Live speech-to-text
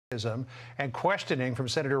and questioning from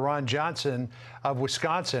Senator Ron Johnson of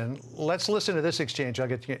Wisconsin. Let's listen to this exchange. I'll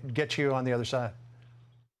get you on the other side.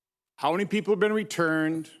 How many people have been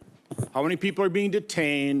returned? How many people are being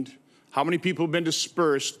detained? How many people have been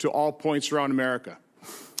dispersed to all points around America?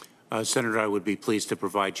 Senator, I would be pleased to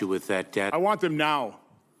provide you with that data. I want them now.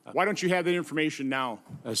 Why don't you have that information now?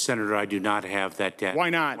 Senator, I do not have that data. Why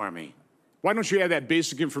not? For me. Why don't you have that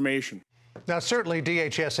basic information? Now, certainly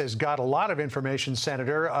DHS has got a lot of information,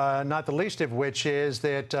 Senator, not the least of which is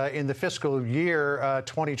that in the fiscal year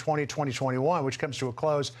 2020-2021, which comes to a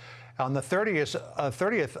close on the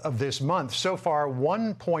 30th of this month, so far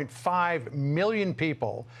 1.5 million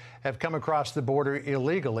people have come across the border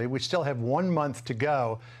illegally. We still have 1 month to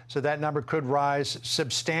go, so that number could rise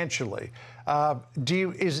substantially. I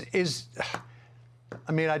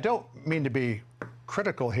mean, I don't mean to be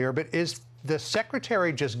critical here, but is the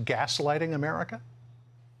secretary just gaslighting America?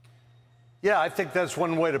 Yeah, I think that's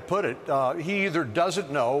one way to put it. He either doesn't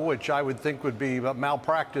know, which I would think would be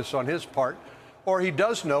malpractice on his part, or he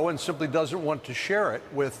does know and simply doesn't want to share it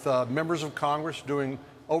with members of Congress doing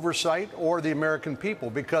oversight or the American people,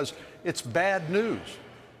 because it's bad news.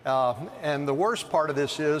 And the worst part of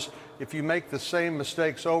this is if you make the same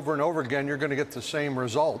mistakes over and over again, you're going to get the same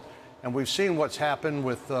result. And we've seen what's happened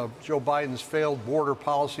with Joe Biden's failed border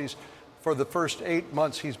policies for the first 8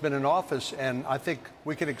 months he's been in office. And I think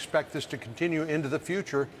we can expect this to continue into the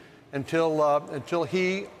future until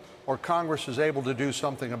he or Congress is able to do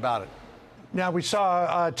something about it. Now, we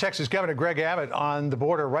saw Texas Governor Greg Abbott on the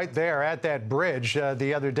border right there at that bridge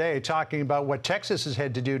the other day talking about what Texas has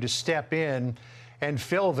had to do to step in and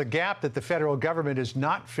fill the gap that the federal government is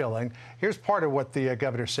not filling. Here's part of what the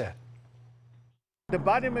governor said. The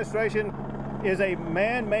Biden administration is a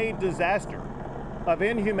man-made disaster of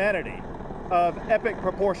inhumanity, of epic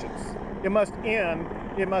proportions. It must end.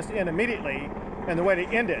 It must end immediately. And the way to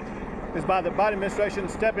end it is by the Biden administration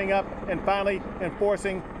stepping up and finally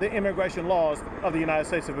enforcing the immigration laws of the United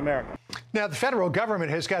States of America. Now, the federal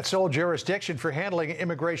government has got sole jurisdiction for handling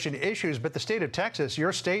immigration issues, but the state of Texas,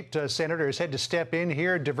 your state, Senator, has had to step in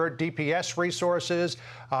here, divert DPS resources.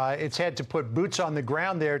 It's had to put boots on the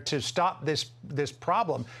ground there to stop this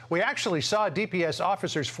problem. We actually saw DPS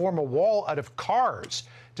officers form a wall out of cars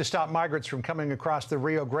to stop migrants from coming across the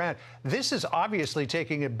Rio Grande. This is obviously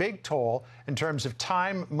taking a big toll in terms of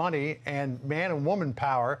time, money, and man and woman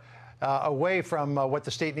power away from what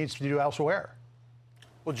the state needs to do elsewhere.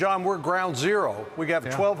 Well, John, we're ground zero. We have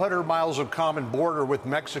 1,200 miles of common border with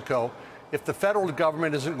Mexico. If the federal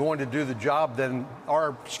government isn't going to do the job, then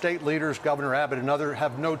our state leaders, Governor Abbott and others,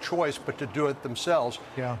 have no choice but to do it themselves.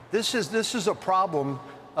 Yeah. This is a problem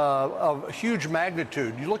of huge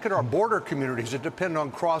magnitude. You look at our border communities that depend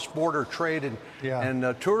on cross-border trade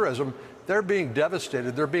and tourism. They're being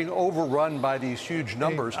devastated. They're being overrun by these huge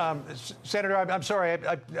numbers. Hey, Senator, I'm sorry.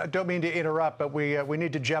 I don't mean to interrupt, but we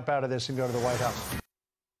need to jump out of this and go to the White House.